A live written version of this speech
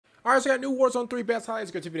All right, so I got new Warzone 3 best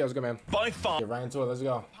highlights. Good videos, good man. By far. Get right into it. Let's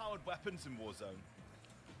go. Powered weapons in Warzone.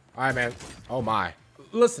 All right, man. Oh my.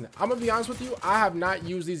 Listen, I'm gonna be honest with you. I have not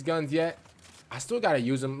used these guns yet. I still gotta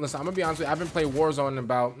use them. Listen, I'm gonna be honest with you. I've been playing Warzone in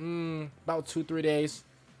about 2-3 days.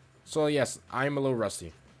 So yes, I am a little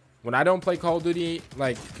rusty. When I don't play Call of Duty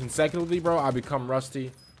like consecutively, bro, I become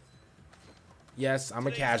rusty. Yes, I'm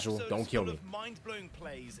a casual. Don't kill me. Mind-blowing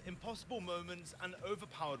plays, impossible moments, and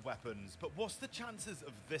overpowered weapons. But what's the chances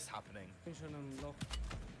of this happening?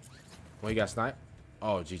 Well, you got snipe?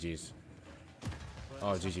 Oh, GG's.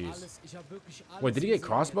 Oh, GG's. Wait, did he get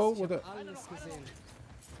crossbow with a?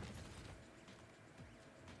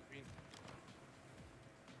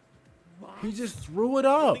 He just threw it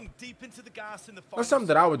up. Deep into the gas in the That's something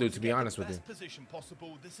that I would do, to be honest with you. Position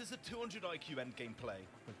possible. This is a 200 IQ endgame play.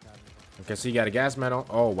 Okay, so you got a gas man.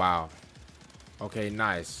 Oh, wow. Okay,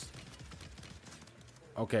 nice.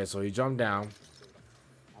 Okay, so he jumped down.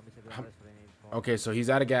 Okay, so he's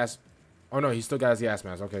out of gas. Oh, no, he still got his gas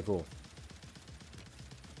mask. Okay, cool.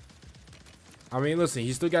 I mean, listen,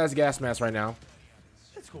 he still got his gas mask right now.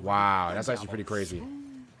 Wow, that's actually pretty crazy.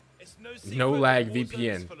 No lag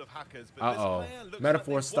VPN. Uh-oh.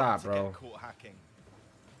 Metaphor stop, bro.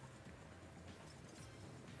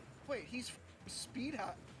 Wait, he's speed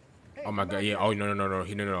hack. Hey, oh my god, yeah. Oh,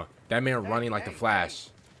 no. That man running like the Flash.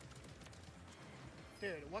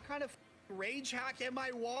 Dude, what kind of rage hack am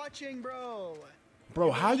I watching, bro?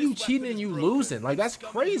 Bro, how you cheating and you losing? Like, that's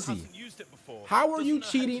crazy. How are you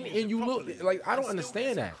cheating and you lose? Like, I don't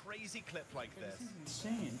understand that.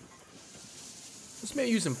 Insane. This man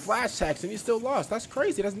using flash hacks and he still lost. That's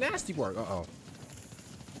crazy. That's nasty work. Uh-oh.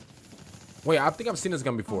 Wait, I think I've seen this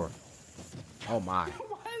gun before. Oh, my.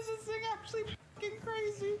 Why is this thing actually fucking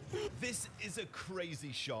crazy? This is a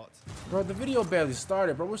crazy shot. Bro, the video barely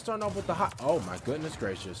started, bro. We're starting off with the hot. Oh, my goodness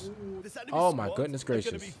gracious. Oh, my goodness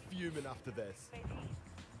gracious. Gonna be fuming after this.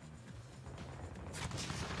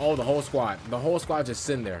 Oh, the whole squad. The whole squad just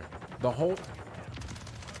sitting there. The whole...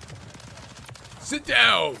 Sit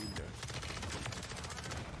down!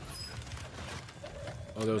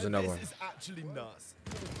 Oh, there was another one. This is actually nuts.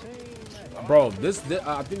 Bro, I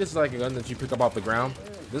think this is like a gun that you pick up off the ground.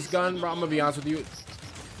 This gun, bro, I'm gonna be honest with you.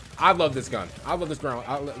 I love this gun. I love this ground.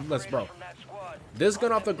 Bro. This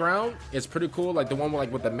gun off the ground is pretty cool. Like the one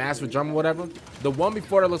with the massive drum or whatever. The one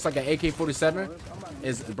before that looks like an AK-47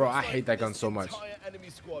 is, bro, I hate that gun so much.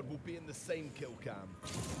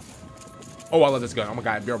 Oh, I love this gun. Oh my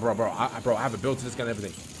god, bro, I have a build to this gun and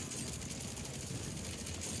everything.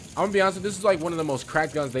 I'm gonna be honest with you, this is like one of the most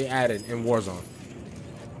cracked guns they added in Warzone.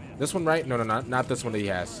 This one, right? No, not this one that he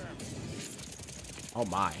has. Oh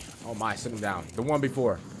my, sit him down. The one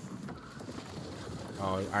before. Oh,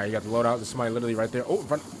 all right, you got the loadout. There's somebody literally right there. Oh, in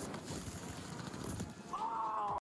front.